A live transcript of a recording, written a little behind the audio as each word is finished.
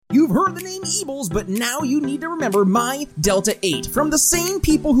You've heard the name Ebles, but now you need to remember My Delta 8. From the same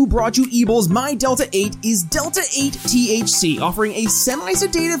people who brought you Ebles, My Delta 8 is Delta 8 THC, offering a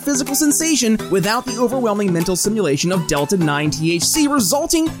semi-sedative physical sensation without the overwhelming mental stimulation of Delta 9 THC,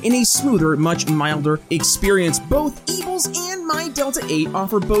 resulting in a smoother, much milder experience. Both Ebles and My Delta 8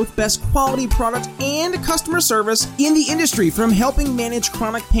 offer both best quality product and customer service in the industry, from helping manage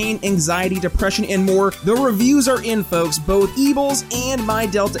chronic pain, anxiety, depression, and more. The reviews are in, folks. Both Ebles and My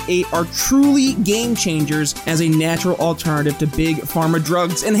Delta 8 are truly game changers as a natural alternative to big pharma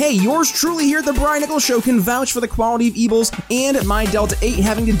drugs. And hey, yours truly here at the Brian Nichols Show can vouch for the quality of Ebles and My Delta 8.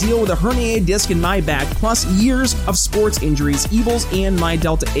 Having to deal with a herniated disc in my back, plus years of sports injuries, Ebles and My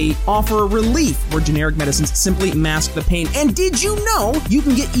Delta 8 offer relief where generic medicines simply mask the pain. And did you know you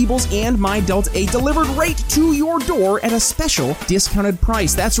can get Ebles and My Delta 8 delivered right to your door at a special discounted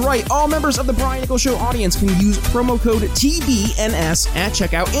price? That's right, all members of the Brian Nichols Show audience can use promo code TBNS at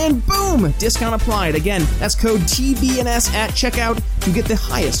checkout, and boom, discount applied. Again, that's code TBNS at checkout to get the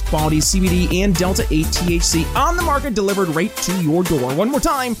highest quality CBD and Delta 8 THC on the market delivered right to your door. One more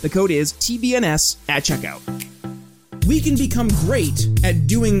time, the code is TBNS at checkout. We can become great at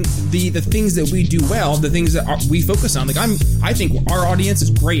doing the things that we do well, the things that we focus on. Like I think our audience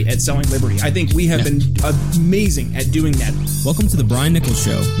is great at selling liberty. I think we have been amazing at doing that. Welcome to the Brian Nichols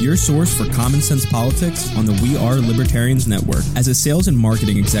Show, your source for common sense politics on the We Are Libertarians Network. As a sales and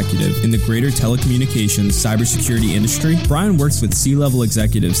marketing executive in the greater telecommunications cybersecurity industry, Brian works with C-level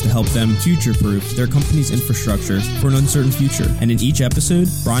executives to help them future-proof their company's infrastructure for an uncertain future. And in each episode,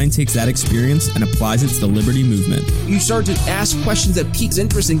 Brian takes that experience and applies it to the liberty movement. You start to ask questions that piques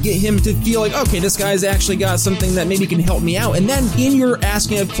interest and get him to feel like, okay, this guy's actually got something that maybe can help me out. And then in your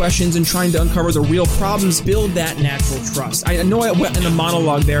asking of questions and trying to uncover the real problems, build that natural trust. I know I went in a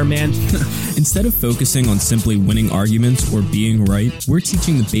monologue there, man. Instead of focusing on simply winning arguments or being right, we're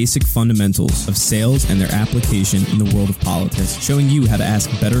teaching the basic fundamentals of sales and their application in the world of politics, showing you how to ask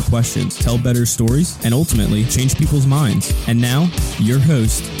better questions, tell better stories, and ultimately change people's minds. And now, your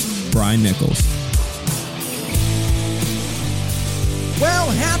host, Brian Nichols.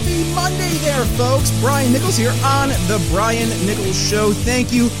 Well, happy Monday there, folks. Brian Nichols here on the Brian Nichols Show.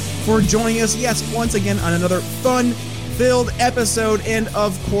 Thank you for joining us, yes, once again on another fun-filled episode. And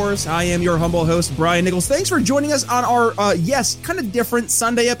of course, I am your humble host, Brian Nichols. Thanks for joining us on our, kind of different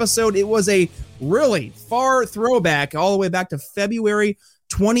Sunday episode. It was a really far throwback all the way back to February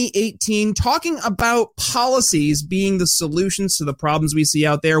 2018, talking about policies being the solutions to the problems we see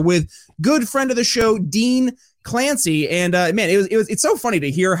out there with good friend of the show, Dean Clancy. And man, it's so funny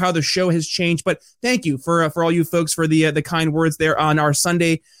to hear how the show has changed. But thank you for all you folks for the kind words there on our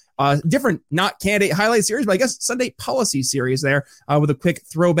Sunday different, not candidate highlight series, but I guess Sunday policy series there with a quick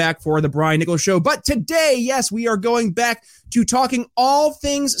throwback for the Brian Nichols Show. But today, yes, we are going back to talking all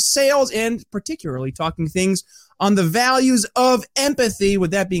things sales and particularly talking things on the values of empathy. With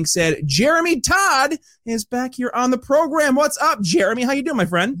that being said, Jeremy Todd is back here on the program. What's up, Jeremy? How you doing, my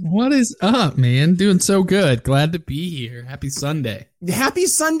friend? What is up, man? Doing so good. Glad to be here. Happy Sunday. Happy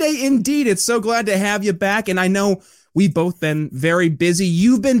Sunday indeed. It's so glad to have you back. And I know we've both been very busy.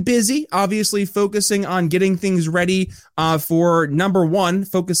 You've been busy, obviously focusing on getting things ready for number one,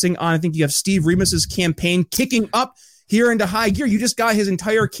 focusing on, I think you have Steve Remus's campaign kicking up here into high gear. You just got his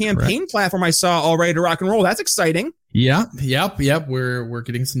entire campaign platform I saw all ready to rock and roll. That's exciting. Yep. We're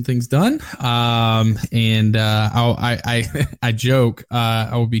getting some things done. And I joke,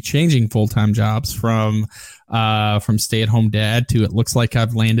 I will be changing full-time jobs from stay-at-home dad to it looks like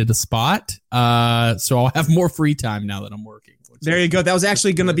I've landed a spot. So I'll have more free time now that I'm working. There you go. That was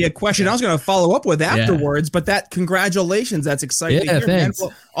actually going to be a question I was going to follow up with afterwards, but congratulations. That's exciting to hear, man.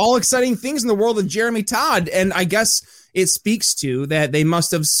 Well, all exciting things in the world of Jeremy Todd. And I guess it speaks to that they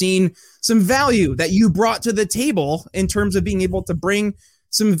must have seen some value that you brought to the table in terms of being able to bring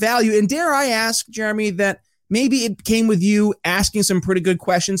some value. And dare I ask, Jeremy, that maybe it came with you asking some pretty good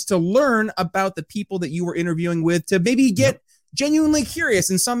questions to learn about the people that you were interviewing with, to maybe get genuinely curious,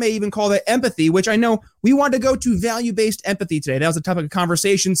 and some may even call that empathy, which I know we want to go to value-based empathy today. That was the topic of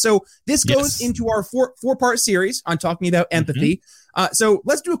conversation. So this goes into our four-part series on talking about empathy. So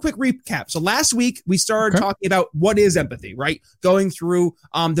let's do a quick recap. So last week we started talking about what is empathy, right? Going through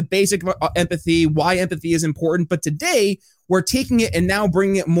the basic empathy, why empathy is important. But today we're taking it and now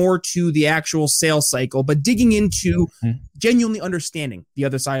bringing it more to the actual sales cycle, but digging into genuinely understanding the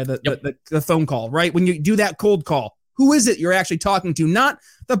other side of the phone call, right? When you do that cold call, who is it you're actually talking to? Not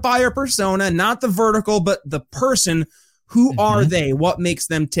the buyer persona, not the vertical, but the person. Who are they? What makes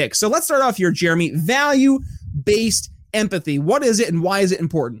them tick? So let's start off here, Jeremy. Value-based empathy. What is it and why is it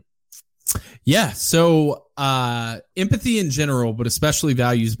important? Yeah. So empathy in general, but especially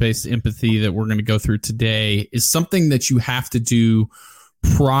values-based empathy that we're going to go through today is something that you have to do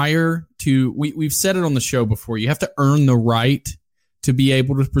prior to, we've said it on the show before, you have to earn the right to be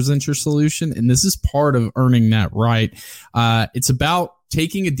able to present your solution. And this is part of earning that right. It's about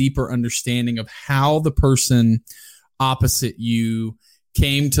taking a deeper understanding of how the person opposite you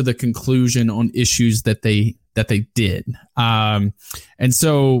came to the conclusion on issues that they did. And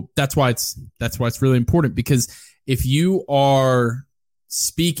so that's why it's really important, because if you are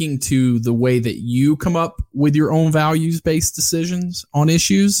speaking to the way that you come up with your own values-based decisions on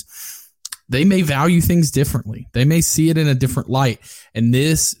issues, they may value things differently. They may see it in a different light.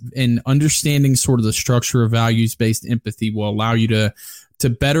 And understanding sort of the structure of values-based empathy will allow you to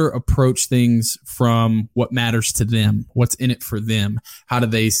better approach things from what matters to them, what's in it for them, how do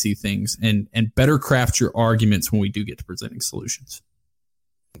they see things, and better craft your arguments when we do get to presenting solutions.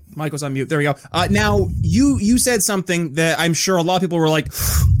 Michael's on mute. There we go. Now, you said something that I'm sure a lot of people were like,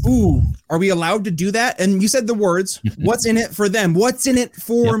 ooh, are we allowed to do that? And you said the words, what's in it for them? What's in it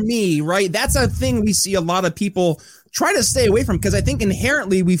for me, right? That's a thing we see a lot of people try to stay away from, because I think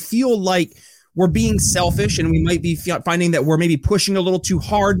inherently we feel like we're being selfish and we might be finding that we're maybe pushing a little too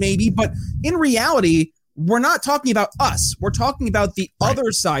hard maybe. But in reality, we're not talking about us. We're talking about the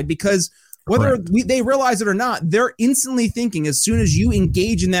other side, because whether they realize it or not, they're instantly thinking as soon as you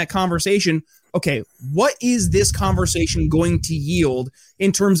engage in that conversation, okay, what is this conversation going to yield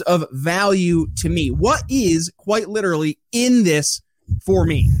in terms of value to me? What is quite literally in this for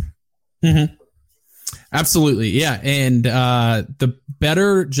me? Mm-hmm. Absolutely. Yeah. And the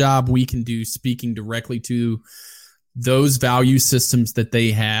better job we can do speaking directly to those value systems that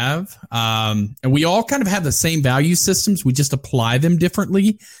they have. And we all kind of have the same value systems. We just apply them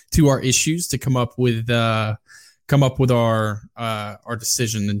differently to our issues to come up with our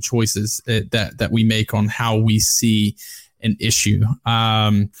decision and choices that we make on how we see an issue.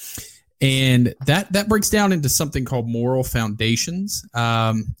 And that breaks down into something called moral foundations.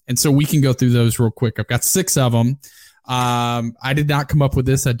 And so we can go through those real quick. I've got 6 of them. I did not come up with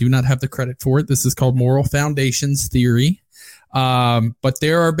this. I do not have the credit for it. This is called moral foundations theory. But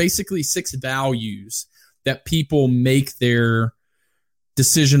there are basically 6 values that people make their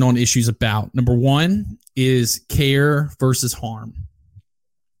decision on issues about. Number 1 is care versus harm.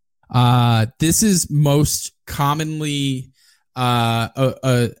 This is most commonly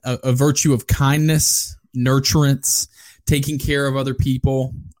a virtue of kindness, nurturance, taking care of other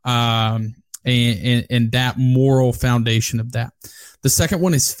people, and that moral foundation of that. The second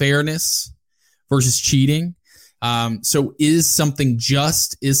one is fairness versus cheating. So is something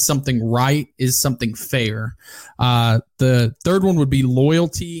just, is something right, is something fair? The third one would be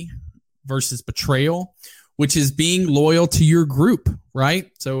loyalty versus betrayal, which is being loyal to your group,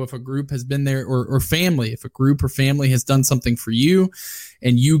 right? So if a group has been there, or family, if a group or family has done something for you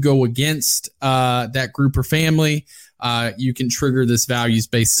and you go against that group or family, you can trigger this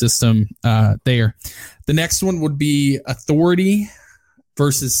values-based system there. The next one would be authority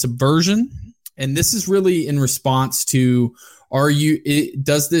versus subversion. And this is really in response to,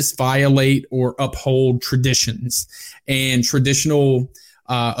 does this violate or uphold traditions and traditional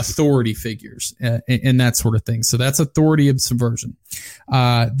authority figures and that sort of thing. So that's authority and subversion.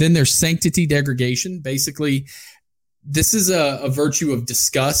 Then there's sanctity degradation. Basically, this is a virtue of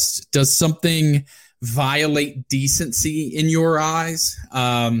disgust. Does something violate decency in your eyes?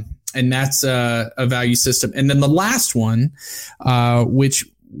 And that's a value system. And then the last one, which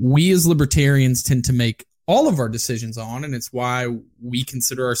we as libertarians tend to make all of our decisions on, and it's why we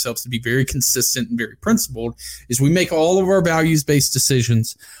consider ourselves to be very consistent and very principled, is we make all of our values-based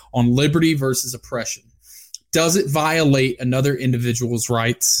decisions on liberty versus oppression. Does it violate another individual's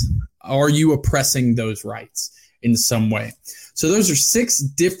rights? Are you oppressing those rights in some way? So those are 6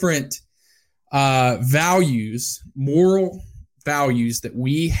 different values, moral values that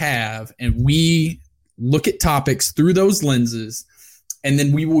we have, and we look at topics through those lenses, and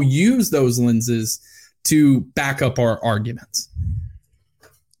then we will use those lenses to back up our arguments.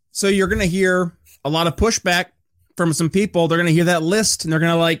 So you're going to hear a lot of pushback from some people. They're going to hear that list and they're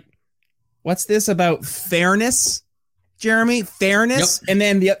going to like, what's this about fairness, Jeremy? Fairness? Yep. And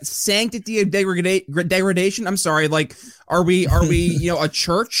then the sanctity of degradation. I'm sorry. Like, are we, a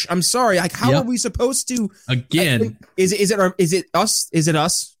church? I'm sorry. Like, how are we supposed to? Again, is it us? Is it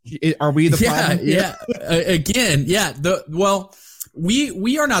us? Are we the problem? Yeah. Again. Yeah.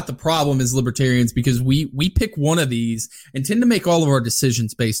 We are not the problem as libertarians, because we pick one of these and tend to make all of our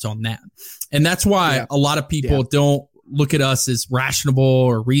decisions based on that. And that's why a lot of people don't look at us as rational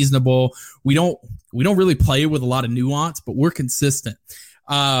or reasonable. We don't really play with a lot of nuance, but we're consistent.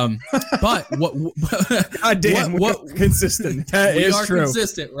 But what? God damn, what consistent? That we is are true.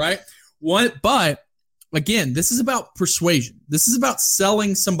 Consistent, right? But again, this is about persuasion. This is about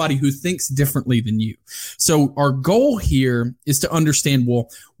selling somebody who thinks differently than you. So our goal here is to understand, well,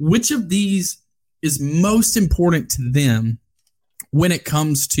 which of these is most important to them when it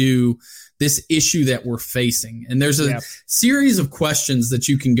comes to this issue that we're facing. And there's a series of questions that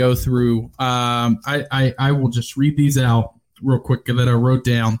you can go through. I will just read these out real quick that I wrote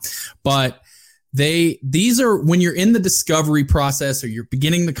down. But these are when you're in the discovery process or you're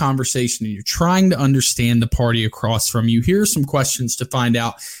beginning the conversation and you're trying to understand the party across from you. Here are some questions to find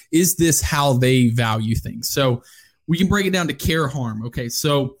out, is this how they value things? So we can break it down to care harm. Okay,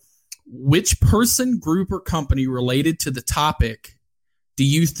 so which person, group, or company related to the topic do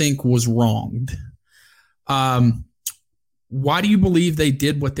you think was wronged? Why do you believe they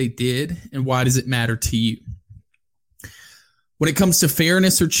did what they did, and why does it matter to you? When it comes to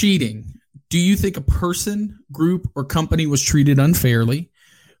fairness or cheating, do you think a person, group, or company was treated unfairly?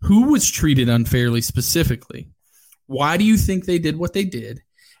 Who was treated unfairly specifically? Why do you think they did what they did?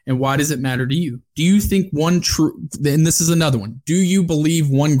 And why does it matter to you? Do you think and this is another one, do you believe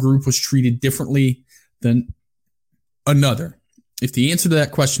one group was treated differently than another? If the answer to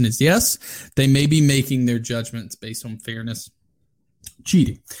that question is yes, they may be making their judgments based on fairness,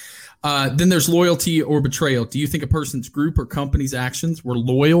 cheating. Then there's loyalty or betrayal. Do you think a person's group or company's actions were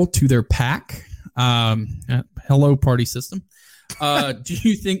loyal to their pack? Hello, party system. Do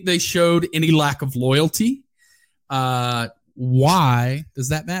you think they showed any lack of loyalty? Why does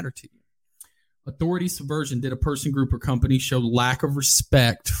that matter to you? Authority subversion. Did a person, group, or company show lack of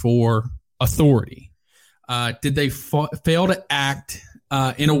respect for authority? Did they fail to act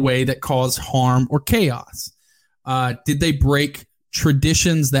in a way that caused harm or chaos? Did they break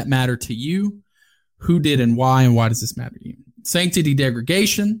traditions that matter to you? Who did and why does this matter to you? Sanctity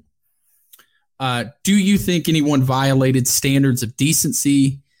degradation. Do you think anyone violated standards of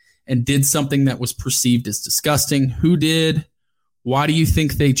decency and did something that was perceived as disgusting? Who did? Why do you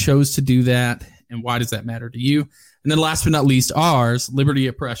think they chose to do that? And why does that matter to you? And then last but not least, ours, liberty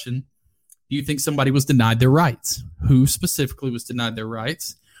oppression. Do you think somebody was denied their rights? Who specifically was denied their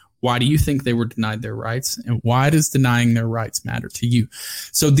rights? Why do you think they were denied their rights? And why does denying their rights matter to you?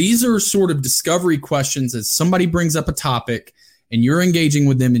 So these are sort of discovery questions as somebody brings up a topic and you're engaging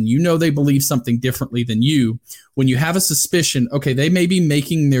with them and you know they believe something differently than you. When you have a suspicion, okay, they may be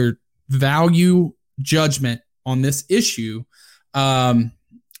making their value judgment on this issue.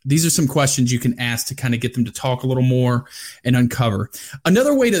 These are some questions you can ask to kind of get them to talk a little more and uncover.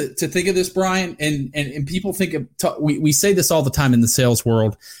 Another way to think of this, Brian, and people think of, we say this all the time in the sales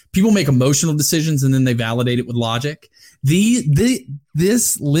world. People make emotional decisions and then they validate it with logic.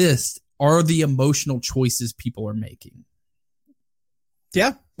 This list are the emotional choices people are making.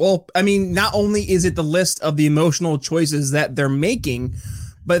 Yeah. Well, I mean, not only is it the list of the emotional choices that they're making,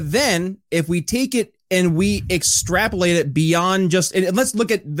 but then if we take it and we extrapolate it beyond just, and let's look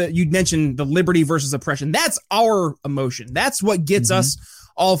at you mentioned the liberty versus oppression. That's our emotion. That's what gets us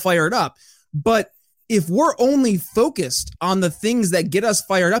all fired up. But if we're only focused on the things that get us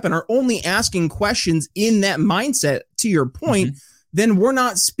fired up and are only asking questions in that mindset, to your point, then we're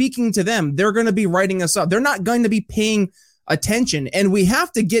not speaking to them. They're going to be writing us up. They're not going to be paying attention. And we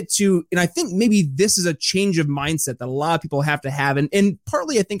have to get to, and I think maybe this is a change of mindset that a lot of people have to have. And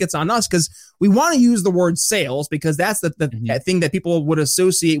partly I think it's on us because we want to use the word sales because that's the thing that people would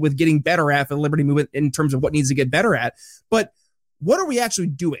associate with getting better at for the liberty movement in terms of what needs to get better at. But what are we actually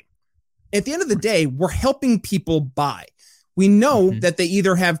doing? At the end of the day, we're helping people buy. We know that they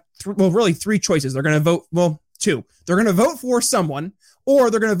either have, really three choices. They're going to vote, two. They're going to vote for someone or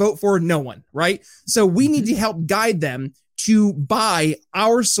they're going to vote for no one, right? So we need to help guide them to buy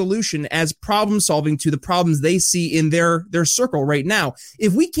our solution as problem solving to the problems they see in their circle right now.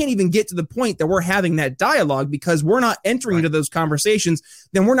 If we can't even get to the point that we're having that dialogue because we're not entering into those conversations,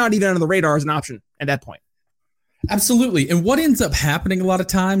 then we're not even on the radar as an option at that point. Absolutely. And what ends up happening a lot of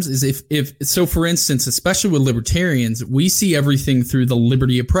times is if so, for instance, especially with libertarians, we see everything through the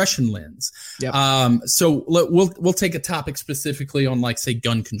liberty oppression lens. Yep. So we'll take a topic specifically on, like, say,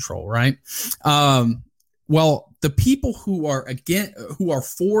 gun control, right? Well, the people who are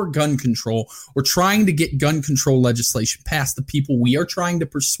for gun control or trying to get gun control legislation passed, the people we are trying to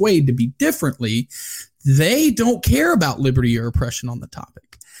persuade to be differently, they don't care about liberty or oppression on the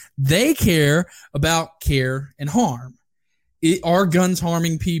topic. They care about care and harm. Are guns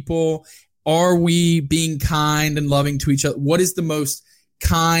harming people? Are we being kind and loving to each other? What is the most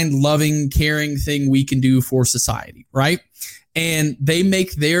kind, loving, caring thing we can do for society, right? And they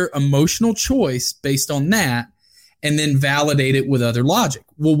make their emotional choice based on that. and then validate it with other logic.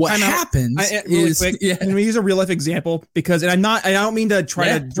 Well, what happens really quick, I'm going to use a real life example because, and I don't mean to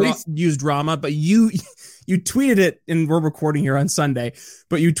try to use drama, but you tweeted it, and we're recording here on Sunday,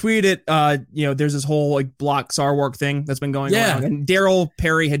 but you tweeted it, there's this whole like block Sarwark thing that's been going on. And Daryl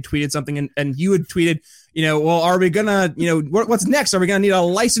Perry had tweeted something and you had tweeted, well, are we gonna, what's next? Are we gonna need a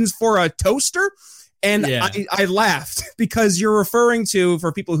license for a toaster? And I laughed because you're referring to,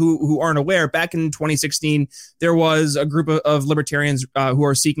 for people who aren't aware, back in 2016, there was a group of libertarians who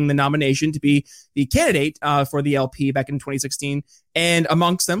are seeking the nomination to be the candidate for the LP back in 2016. And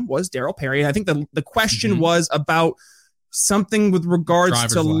amongst them was Daryl Perry. I think the question was about something with regards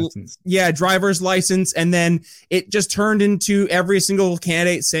driver's license. And then it just turned into every single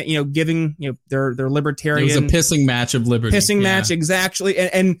candidate saying, giving, their libertarian. It was a pissing match of liberty. Match, exactly.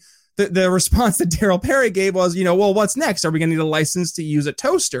 And the response that Daryl Perry gave was, well, what's next? Are we going to need a license to use a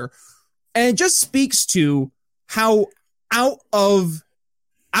toaster? And it just speaks to how out of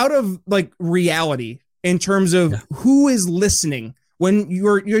like reality in terms of who is listening when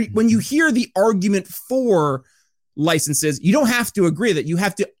when you hear the argument for licenses. You don't have to agree that you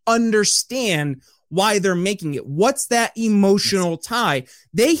have to understand why they're making it. What's that emotional tie?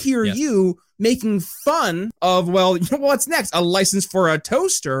 They hear you making fun of, well, what's next? A license for a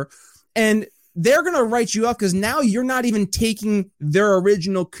toaster. And they're going to write you up because now you're not even taking their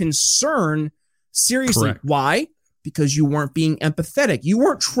original concern seriously. Correct. Why? Because you weren't being empathetic. You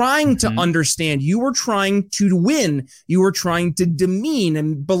weren't trying to understand. You were trying to win. You were trying to demean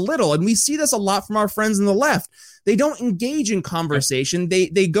and belittle. And we see this a lot from our friends on the left. They don't engage in conversation.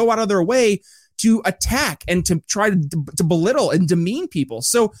 They go out of their way to attack and to try to belittle and demean people.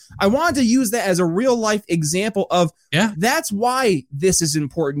 So I wanted to use that as a real life example of that's why this is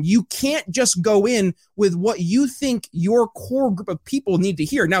important. You can't just go in with what you think your core group of people need to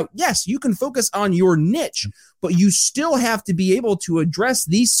hear. Now, yes, you can focus on your niche, but you still have to be able to address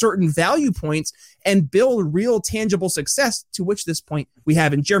these certain value points and build real tangible success, to which this point we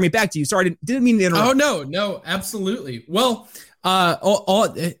have. And Jeremy, back to you. Sorry, didn't mean to interrupt. Oh, no, absolutely. Well,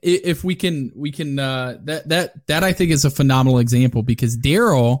 if we can that I think is a phenomenal example, because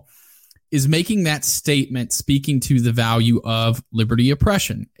Daryl is making that statement speaking to the value of liberty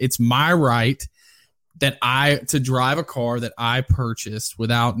oppression. It's my right to drive a car that I purchased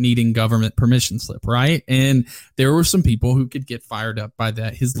without needing government permission slip, right? And there were some people who could get fired up by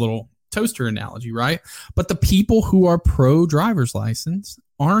that, his little toaster analogy, right? But the people who are pro driver's license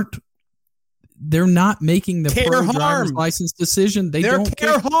they're not making the pro driver's license decision. They're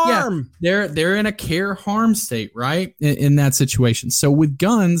care harm. Yeah, they're in a care harm state, right? In that situation. So with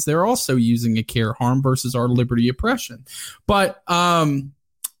guns, they're also using a care harm versus our liberty oppression. But and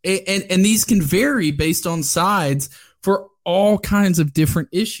these can vary based on sides for all kinds of different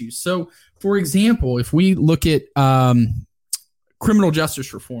issues. So, for example, if we look at criminal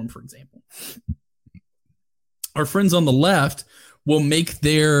justice reform, for example, our friends on the left will make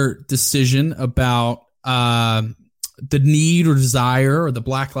their decision about the need or desire or the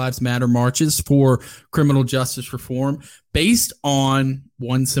Black Lives Matter marches for criminal justice reform based on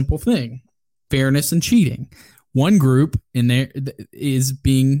one simple thing: fairness and cheating. One group in there is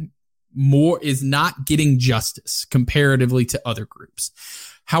not getting justice comparatively to other groups.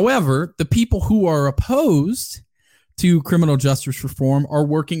 However, the people who are opposed to criminal justice reform are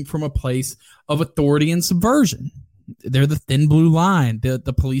working from a place of authority and subversion. They're the thin blue line.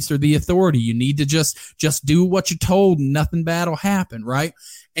 The police are the authority. You need to just do what you're told and nothing bad will happen, right?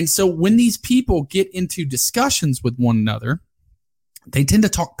 And so when these people get into discussions with one another, they tend to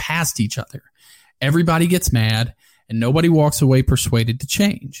talk past each other. Everybody gets mad and nobody walks away persuaded to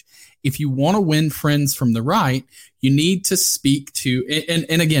change. If you want to win friends from the right, you need to speak to,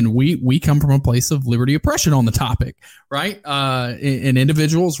 and again, we come from a place of liberty oppression on the topic, right? And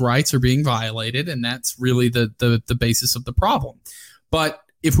individuals' rights are being violated, and that's really the basis of the problem. But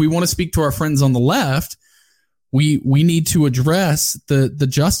if we want to speak to our friends on the left, we need to address the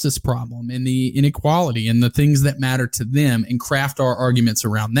justice problem and the inequality and the things that matter to them and craft our arguments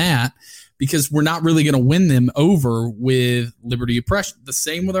around that, because we're not really going to win them over with liberty oppression. The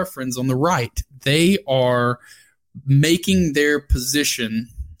same with our friends on the right. They are making their position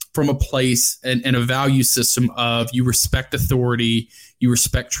from a place and a value system of you respect authority, you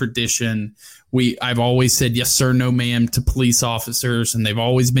respect tradition. I've always said yes sir, no ma'am to police officers, and they've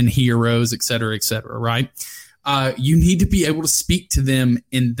always been heroes, et cetera, right? You need to be able to speak to them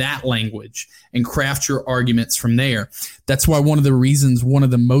in that language and craft your arguments from there. That's why one of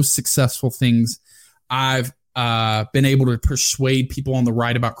the most successful things I've been able to persuade people on the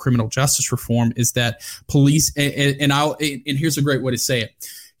right about criminal justice reform is that police, and here's a great way to say it.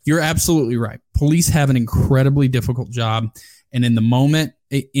 You're absolutely right. Police have an incredibly difficult job. And in the moment,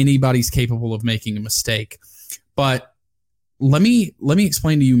 anybody's capable of making a mistake. But let me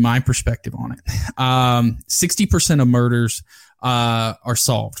explain to you my perspective on it. 60% of murders are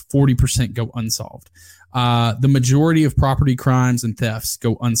solved. 40% go unsolved. The majority of property crimes and thefts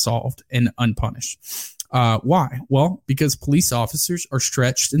go unsolved and unpunished. Why? Well, because police officers are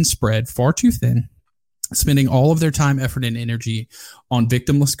stretched and spread far too thin, spending all of their time, effort, and energy on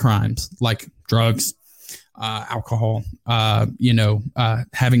victimless crimes like drugs, alcohol,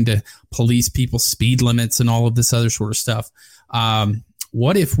 having to police people's speed limits and all of this other sort of stuff.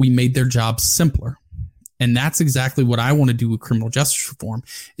 What if we made their jobs simpler? And that's exactly what I want to do with criminal justice reform,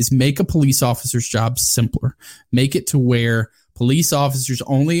 is make a police officer's job simpler. Make it to where police officers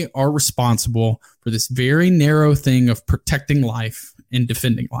only are responsible for this very narrow thing of protecting life and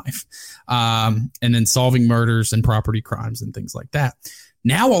defending life, and then solving murders and property crimes and things like that.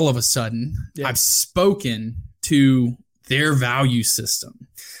 Now, all of a sudden, I've spoken to their value system,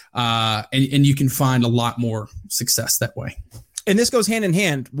 and you can find a lot more success that way. And this goes hand in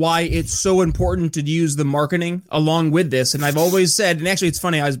hand, why it's so important to use the marketing along with this. And I've always said, and actually it's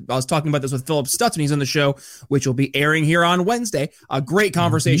funny, I was talking about this with Philip Stutz when he's on the show, which will be airing here on Wednesday. A great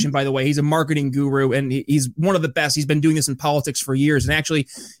conversation, by the way. He's a marketing guru, and he's one of the best. He's been doing this in politics for years. And actually,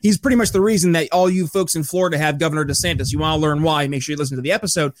 he's pretty much the reason that all you folks in Florida have Governor DeSantis. You want to learn why, make sure you listen to the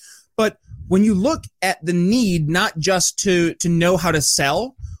episode. But when you look at the need, not just to know how to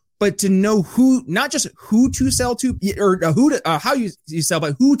sell, but to know who, not just who to sell to, or how you sell,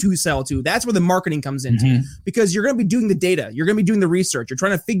 but who to sell to. That's where the marketing comes into, because you're going to be doing the data. You're going to be doing the research. You're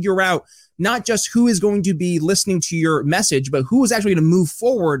trying to figure out not just who is going to be listening to your message, but who is actually going to move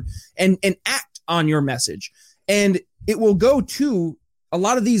forward and act on your message. And it will go to a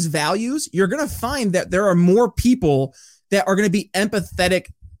lot of these values. You're going to find that there are more people that are going to be empathetic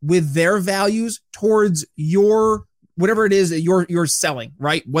with their values towards your whatever it is that you're selling,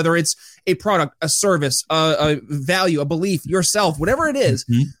 right? Whether it's a product, a service, a value, a belief, yourself, whatever it is,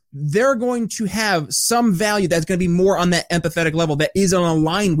 they're going to have some value that's going to be more on that empathetic level that is on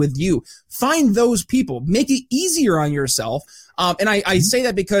line with you. Find those people, make it easier on yourself. And I say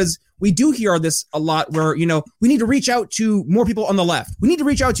that because we do hear this a lot where, we need to reach out to more people on the left. We need to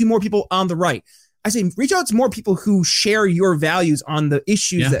reach out to more people on the right. I say, reach out to more people who share your values on the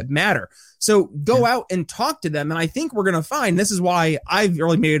issues that matter. So go out and talk to them. And I think we're going to find, this is why I've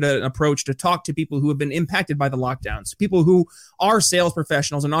really made an approach to talk to people who have been impacted by the lockdowns, people who are sales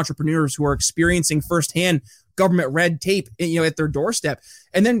professionals and entrepreneurs who are experiencing firsthand government red tape, at their doorstep,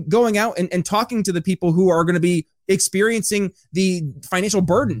 and then going out and talking to the people who are going to be experiencing the financial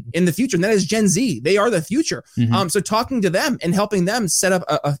burden in the future. And that is Gen Z. They are the future. So talking to them and helping them set up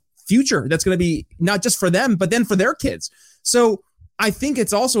a future that's going to be not just for them, but then for their kids. So I think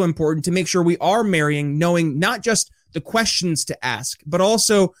it's also important to make sure we are marrying, knowing not just the questions to ask, but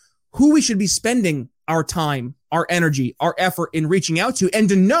also who we should be spending our time, our energy, our effort in reaching out to, and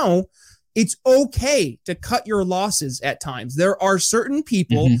to know it's okay to cut your losses at times. There are certain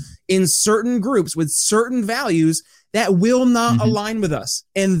people in certain groups with certain values that will not align with us,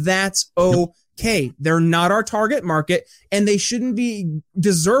 and that's okay. They're not our target market, and they shouldn't be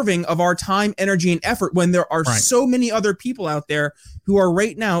deserving of our time, energy, and effort when there are so many other people out there who are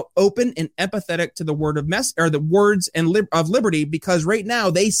right now open and empathetic to the word of the words of liberty, because right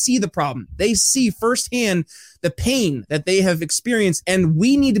now they see the problem. They see firsthand the pain that they have experienced, and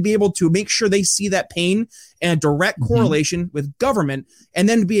we need to be able to make sure they see that pain and a direct correlation with government, and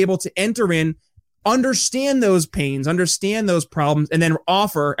then be able to enter in, understand those pains, understand those problems, and then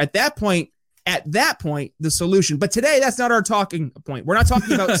offer at that point, the solution. But today, that's not our talking point. We're not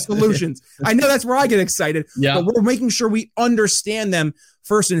talking about solutions. I know that's where I get excited, but we're making sure we understand them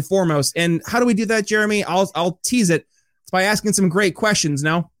first and foremost. And how do we do that, Jeremy? I'll tease it. It's by asking some great questions.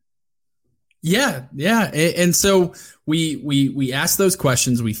 No? Yeah. And so we ask those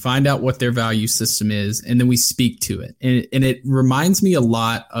questions, we find out what their value system is, and then we speak to it. And it reminds me a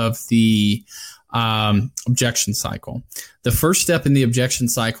lot of the objection cycle. The first step in the objection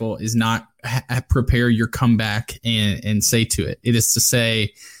cycle is not prepare your comeback and say to it. It is to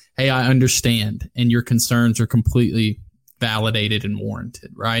say, hey, I understand, and your concerns are completely validated and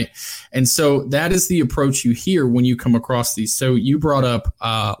warranted, right? And so that is the approach you hear when you come across these. So you brought up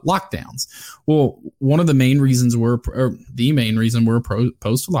lockdowns. Well, one of the main reasons the main reason we're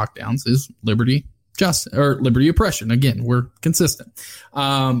opposed to lockdowns is liberty oppression. Again, we're consistent.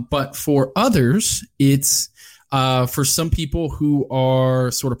 But for others, it's for some people who are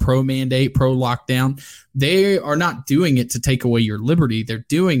sort of pro mandate, pro lockdown, they are not doing it to take away your liberty. They're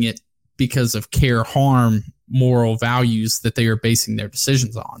doing it because of care, harm, moral values that they are basing their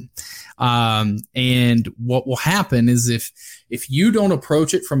decisions on. And what will happen is if you don't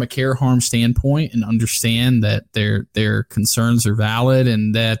approach it from a care harm standpoint and understand that their concerns are valid,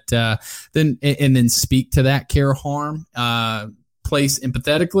 and that then speak to that care harm place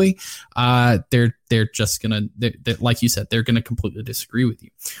empathetically, they're just gonna, like you said, they're gonna completely disagree with you.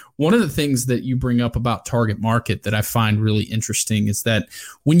 One of the things that you bring up about target market that I find really interesting is that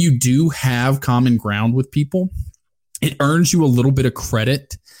when you do have common ground with people, it earns you a little bit of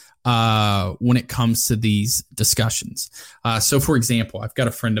credit when it comes to these discussions. So for example, I've got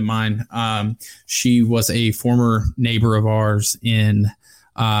a friend of mine. She was a former neighbor of ours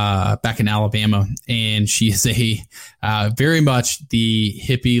back in Alabama, and she is very much the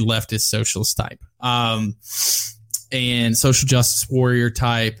hippie leftist socialist type, and social justice warrior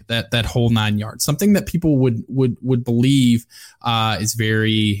type, that whole 9 yards, something that people would believe is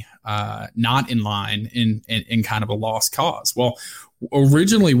very not in line in kind of a lost cause. Well,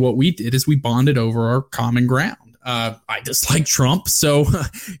 originally what we did is we bonded over our common ground. I dislike Trump, so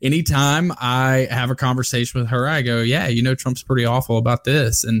anytime I have a conversation with her, I go, yeah, Trump's pretty awful about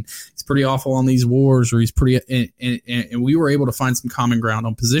this, and he's pretty awful on these wars, or he's pretty, and we were able to find some common ground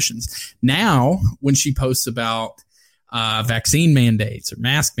on positions. Now, when she posts about vaccine mandates or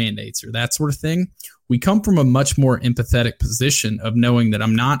mask mandates or that sort of thing, we come from a much more empathetic position of knowing that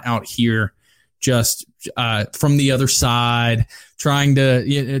I'm not out here just from the other side trying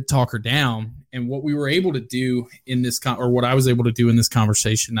to talk her down. And what we were able to do in this what I was able to do in this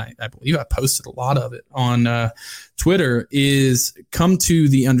conversation, I believe I posted a lot of it on Twitter, is come to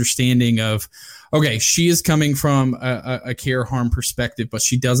the understanding of, okay, she is coming from a care harm perspective, but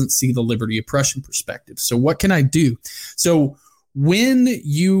she doesn't see the liberty oppression perspective. So what can I do? So when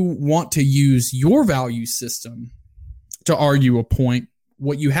you want to use your value system to argue a point,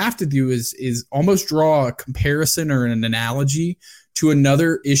 what you have to do is almost draw a comparison or an analogy to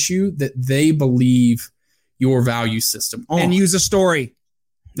another issue that they believe your value system on. And use a story.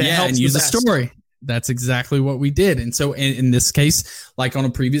 And use a story. That's exactly what we did. And so in this case, like on a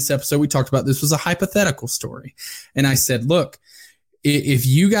previous episode, we talked about this was a hypothetical story. And I said, look, if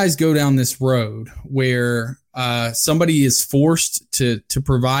you guys go down this road where somebody is forced to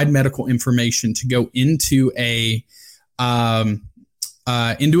provide medical information to go into a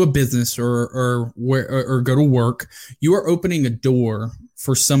business or go to work, you are opening a door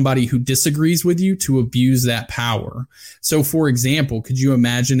for somebody who disagrees with you to abuse that power. So, for example, could you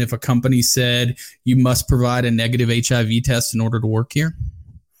imagine if a company said you must provide a negative HIV test in order to work here?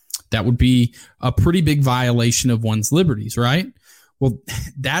 That would be a pretty big violation of one's liberties, right? Well,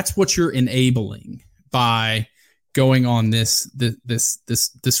 that's what you're enabling by going on this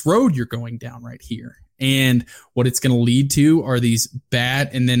road you're going down right here. And what it's going to lead to are these bad,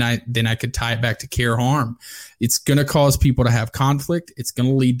 and then I could tie it back to care harm. It's going to cause people to have conflict. It's going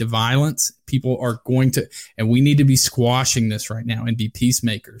to lead to violence. People are going to, and we need to be squashing this right now and be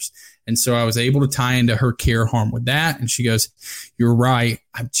peacemakers. And so I was able to tie into her care harm with that. And she goes, you're right.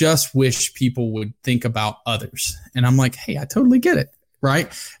 I just wish people would think about others. And I'm like, hey, I totally get it.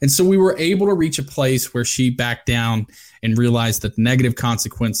 Right. And so we were able to reach a place where she backed down and realized that the negative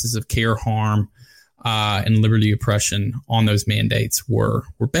consequences of care harm and liberty oppression on those mandates were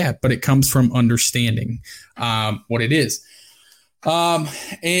bad, but it comes from understanding what it is.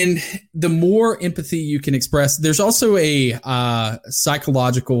 And the more empathy you can express, there's also a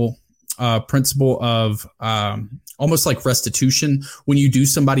psychological principle of almost like restitution. When you do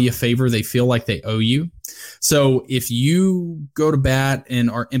somebody a favor, they feel like they owe you. So if you go to bat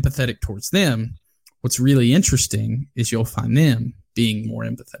and are empathetic towards them, what's really interesting is you'll find them being more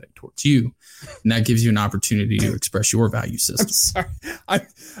empathetic towards you. And that gives you an opportunity to express your value system. I'm sorry.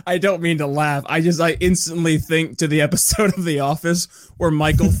 I don't mean to laugh. I instantly think to the episode of The Office where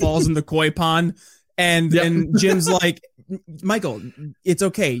Michael falls in the koi pond and Jim's like, Michael, it's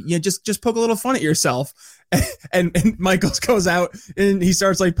okay. Just poke a little fun at yourself. And Michael goes out and he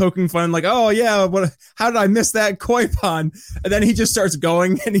starts like poking fun, like, oh yeah, how did I miss that koi pond? And then he just starts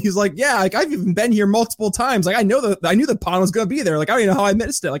going and he's like, yeah, like I've even been here multiple times. Like I knew the pond was gonna be there. Like I don't even know how I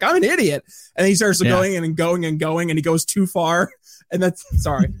missed it. Like I'm an idiot. And then he starts going and going and going and he goes too far. And that's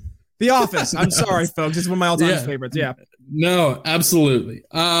sorry. The Office. I'm sorry, folks. It's one of my all-time favorites. Yeah. No, absolutely.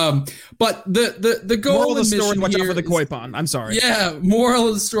 But the goal moral of the story: watch out for the is, koi pond. I'm sorry. Yeah, moral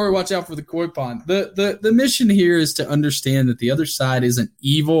of the story: watch out for the koi pond. The mission here is to understand that the other side isn't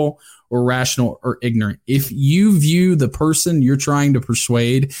evil or rational or ignorant. If you view the person you're trying to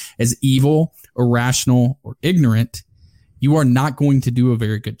persuade as evil, irrational, or ignorant, you are not going to do a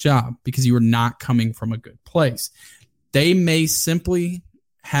very good job because you are not coming from a good place. They may simply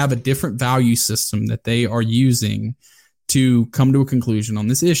have a different value system that they are using to come to a conclusion on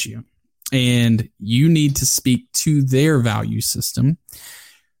this issue. And you need to speak to their value system,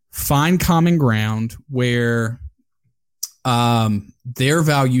 find common ground where their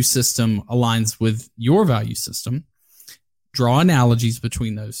value system aligns with your value system, draw analogies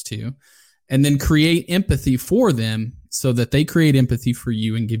between those two, and then create empathy for them so that they create empathy for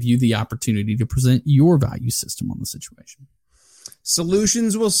you and give you the opportunity to present your value system on the situation.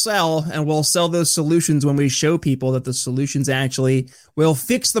 Solutions will sell, and we'll sell those solutions when we show people that the solutions actually will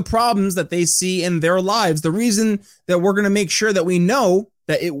fix the problems that they see in their lives. The reason that we're going to make sure that we know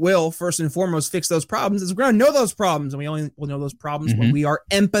that it will, first and foremost, fix those problems is we're going to know those problems, and we only will know those problems when we are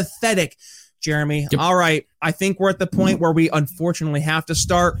empathetic. Jeremy, all right, I think we're at the point where we unfortunately have to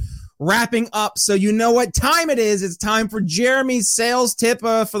start wrapping up. So you know what time it is. It's time for Jeremy's sales tip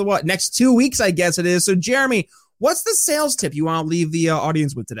for the next 2 weeks, I guess it is. So Jeremy, what's the sales tip you want to leave the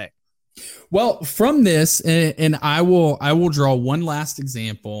audience with today? Well, from this, and I will draw one last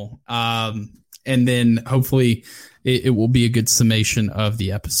example, and then hopefully it will be a good summation of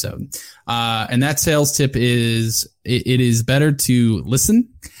the episode. And that sales tip is it is better to listen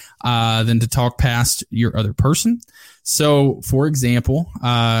than to talk past your other person. So, for example,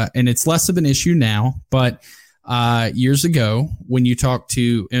 and it's less of an issue now, but years ago, when you talk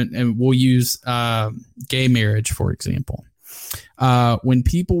to, and we'll use gay marriage, for example, when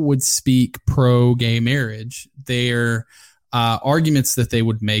people would speak pro-gay marriage, their arguments that they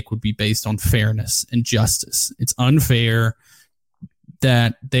would make would be based on fairness and justice. It's unfair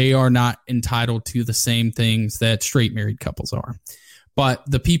that they are not entitled to the same things that straight married couples are. But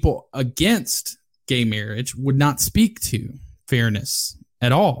the people against gay marriage would not speak to fairness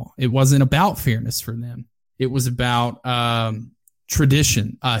at all. It wasn't about fairness for them. It was about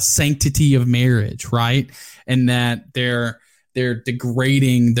tradition, sanctity of marriage, right? And that they're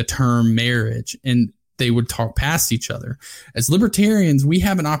degrading the term marriage, and they would talk past each other. As libertarians, we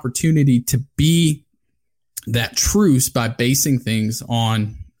have an opportunity to be that truce by basing things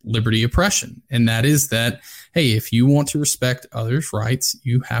on liberty oppression. And that is that, hey, if you want to respect others' rights,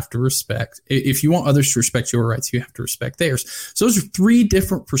 you have to respect, if you want others to respect your rights, you have to respect theirs. So those are three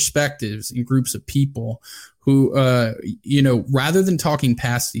different perspectives in groups of people who, rather than talking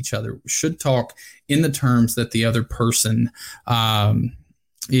past each other, should talk in the terms that the other person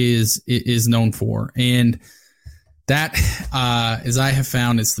is known for. And that, as I have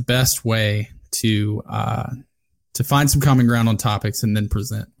found, is the best way to find some common ground on topics and then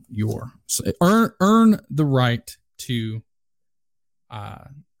present earn the right to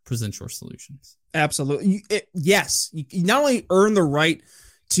present your solutions. Absolutely. Yes. You not only earn the right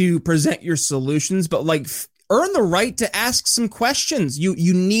to present your solutions, but earn the right to ask some questions.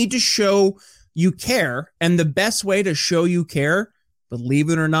 You need to show you care. And the best way to show you care, believe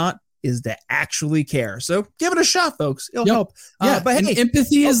it or not, is to actually care. So give it a shot, folks. It'll help. But hey,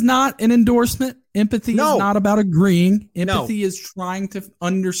 empathy is not an endorsement. Empathy is not about agreeing. Empathy is trying to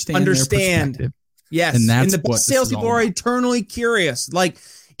understand their perspective. Yes. And that's the best salespeople are eternally curious. Like,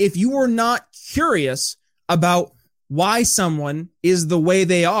 if you are not curious about why someone is the way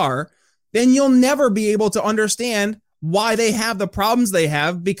they are, then you'll never be able to understand why they have the problems they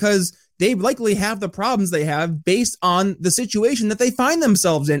have, because they likely have the problems they have based on the situation that they find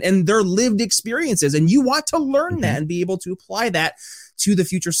themselves in and their lived experiences. And you want to learn that and be able to apply that to the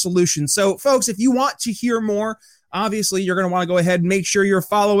future solution. So, folks, if you want to hear more, obviously, you're going to want to go ahead and make sure you're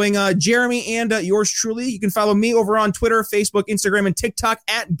following Jeremy and yours truly. You can follow me over on Twitter, Facebook, Instagram, and TikTok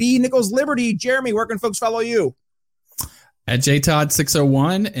at @BNicholsLiberty. Jeremy, where can folks follow you? At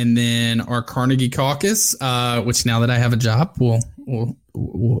JTodd601, and then our Carnegie Caucus, which now that I have a job will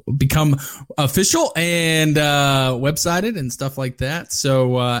become official and websited and stuff like that.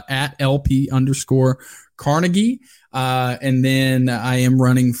 So at LP_Carnegie. And then I am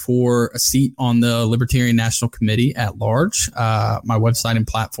running for a seat on the Libertarian National Committee at large. My website and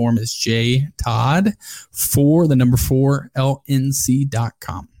platform is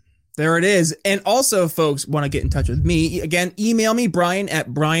jtodd4LNC.com. There it is. And also, folks, want to get in touch with me, again, email me, Brian at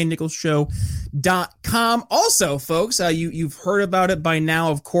briannicholsshow.com. Also, folks, you've heard about it by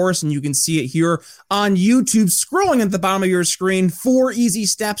now, of course, and you can see it here on YouTube, scrolling at the bottom of your screen. 4 easy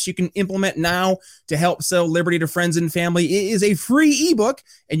steps you can implement now to help sell liberty to friends and family. It is a free ebook,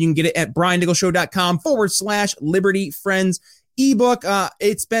 and you can get it at briannicholsshow.com/liberty-friends. ebook. I'm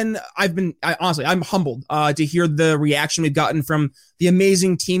humbled to hear the reaction we've gotten from the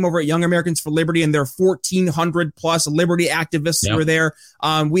amazing team over at Young Americans for Liberty and their 1,400 plus liberty activists who were there.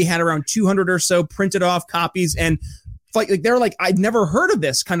 We had around 200 or so printed off copies, and like they're like, I'd never heard of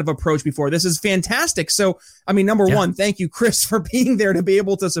this kind of approach before. This is fantastic. So, I mean, number one, thank you, Chris, for being there to be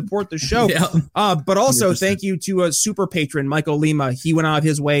able to support the show. But also 100%. Thank you to a super patron, Michael Lima. He went out of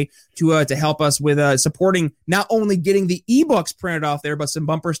his way to help us with supporting not only getting the ebooks printed off there, but some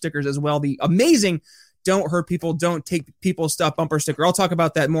bumper stickers as well. The amazing Don't Hurt People, Don't Take People's Stuff bumper sticker. I'll talk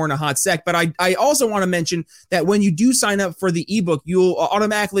about that more in a hot sec. But I also want to mention that when you do sign up for the ebook, you'll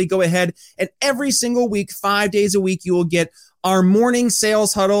automatically go ahead and every single week, 5 days a week, you will get our morning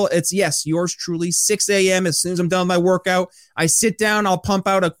sales huddle. It's, yes, yours truly, 6 a.m. As soon as I'm done with my workout, I sit down, I'll pump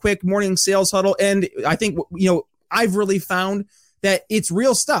out a quick morning sales huddle. And I think, I've really found that it's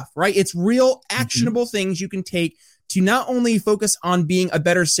real stuff, right? It's real actionable things you can take to not only focus on being a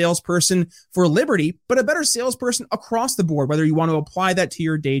better salesperson for Liberty, but a better salesperson across the board, whether you want to apply that to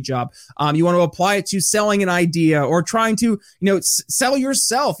your day job, you want to apply it to selling an idea or trying to, sell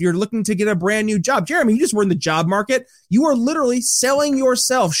yourself. You're looking to get a brand new job. Jeremy, you just were in the job market. You are literally selling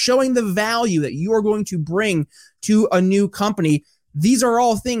yourself, showing the value that you are going to bring to a new company. These are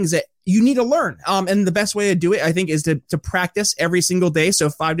all things that you need to learn. And the best way to do it, I think, is to practice every single day.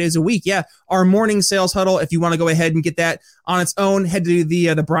 So 5 days a week. Yeah. Our morning sales huddle. If you want to go ahead and get that on its own, head to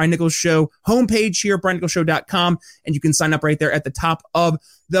the Brian Nichols Show homepage here, briannicholsshow.com, and you can sign up right there at the top of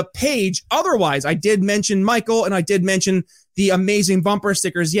the page. Otherwise, I did mention Michael and I did mention the amazing bumper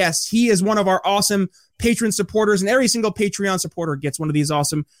stickers. Yes, he is one of our awesome patron supporters, and every single Patreon supporter gets one of these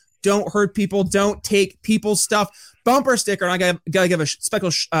awesome Don't Hurt People, Don't Take People's Stuff bumper sticker. And I gotta give a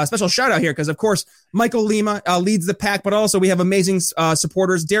special shout out here because, of course, Michael Lima leads the pack, but also we have amazing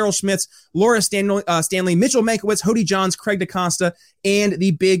supporters: Daryl Schmitz, Laura Stanley, Mitchell Mankiewicz, Hody Johns, Craig DaCosta, and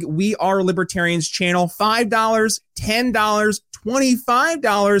the big We Are Libertarians channel. $5, $10,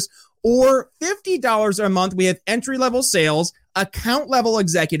 $25, or $50 a month. We have entry-level sales, account-level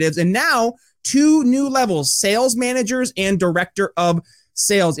executives, and now 2 new levels: sales managers and director of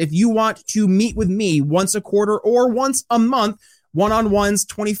sales. If you want to meet with me once a quarter or once a month, one-on-ones,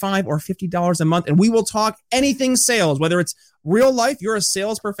 $25 or $50 a month, and we will talk anything sales, whether it's real life, you're a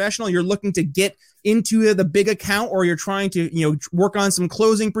sales professional, you're looking to get into the big account, or you're trying to, work on some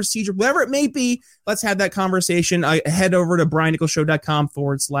closing procedure, whatever it may be, let's have that conversation. Head over to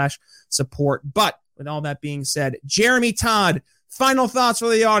briannicholsshow.com/support. But with all that being said, Jeremy, Todd, final thoughts for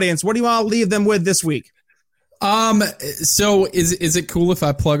the audience. What do you want to leave them with this week? So is it cool if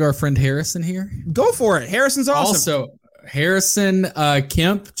I plug our friend Harrison here? Go for it. Harrison's awesome. Also, Harrison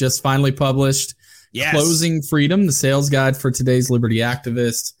Kemp just finally published Closing Freedom, the sales guide for today's Liberty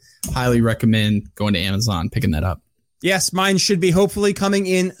activist. Highly recommend going to Amazon, picking that up. Yes, mine should be hopefully coming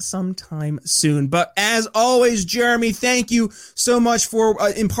in sometime soon. But as always, Jeremy, thank you so much for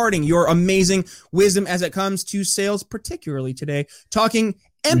imparting your amazing wisdom as it comes to sales, particularly today, talking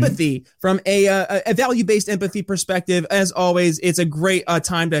empathy from a value-based empathy perspective. As always, it's a great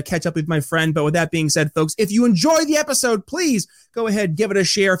time to catch up with my friend. But with that being said, folks, if you enjoy the episode, please go ahead, give it a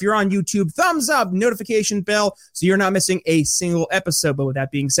share. If you're on YouTube, thumbs up, notification bell, so you're not missing a single episode. But with that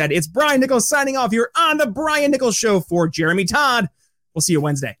being said, it's Brian Nichols signing off here on the Brian Nichols Show for Jeremy, Todd. We'll see you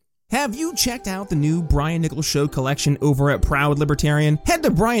Wednesday. Have you checked out the new Brian Nichols Show collection over at Proud Libertarian? Head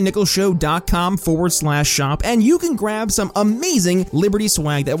to briannicholsshow.com/shop and you can grab some amazing Liberty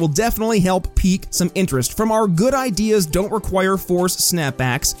swag that will definitely help pique some interest. From our Good Ideas Don't Require Force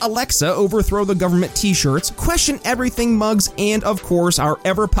snapbacks, Alexa Overthrow the Government t-shirts, Question Everything mugs, and of course our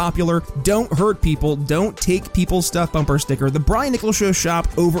ever popular Don't Hurt People, Don't Take People's Stuff bumper sticker. The Brian Nichols Show shop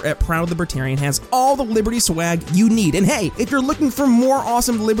over at Proud Libertarian has all the Liberty swag you need. And hey, if you're looking for more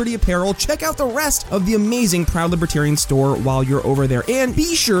awesome Liberty apparel, check out the rest of the amazing Proud Libertarian store while you're over there. And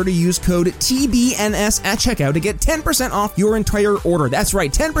be sure to use code TBNS at checkout to get 10% off your entire order. That's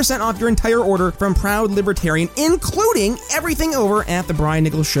right, 10% off your entire order from Proud Libertarian, including everything over at the Brian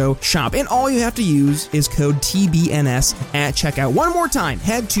Nichols Show shop. And all you have to use is code TBNS at checkout. One more time,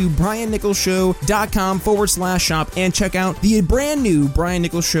 head to briannicholsshow.com/shop and check out the brand new Brian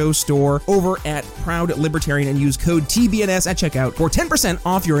Nichols Show store over at Proud Libertarian and use code TBNS at checkout for 10%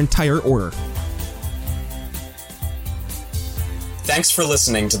 off your entire order. Thanks for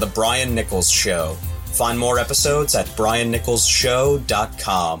listening to The Brian Nichols Show. Find more episodes at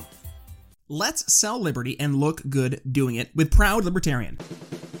briannicholsshow.com. Let's sell liberty and look good doing it with Proud Libertarian.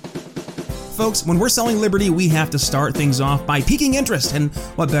 Folks, when we're selling Liberty, we have to start things off by piquing interest, and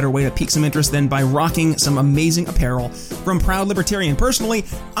what better way to pique some interest than by rocking some amazing apparel from Proud Libertarian. Personally,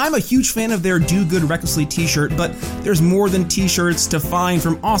 I'm a huge fan of their Do Good Recklessly t-shirt, but there's more than t-shirts to find,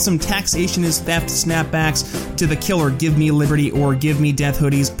 from awesome taxation is theft snapbacks to the killer Give Me Liberty or Give Me Death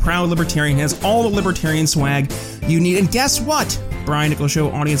hoodies. Proud Libertarian has all the libertarian swag you need, and guess what? Brian Nichols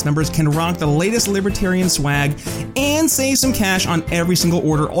Show audience members can rock the latest libertarian swag and save some cash on every single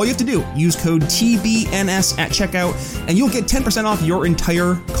order. All you have to do, use code TBNS at checkout, and you'll get 10% off your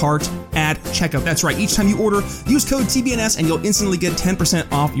entire cart at checkout. That's right. Each time you order, use code TBNS and you'll instantly get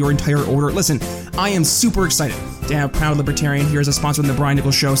 10% off your entire order. Listen, I am super excited to have Proud Libertarian here as a sponsor of the Brian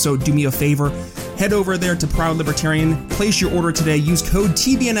Nichols Show, so do me a favor. Head over there to Proud Libertarian, place your order today, use code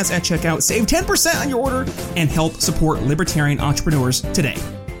TBNS at checkout, save 10% on your order, and help support libertarian entrepreneurs today.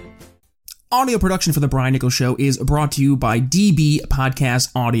 Audio production for The Brian Nichols Show is brought to you by DB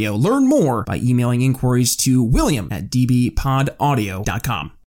Podcast Audio. Learn more by emailing inquiries to william@dbpodaudio.com.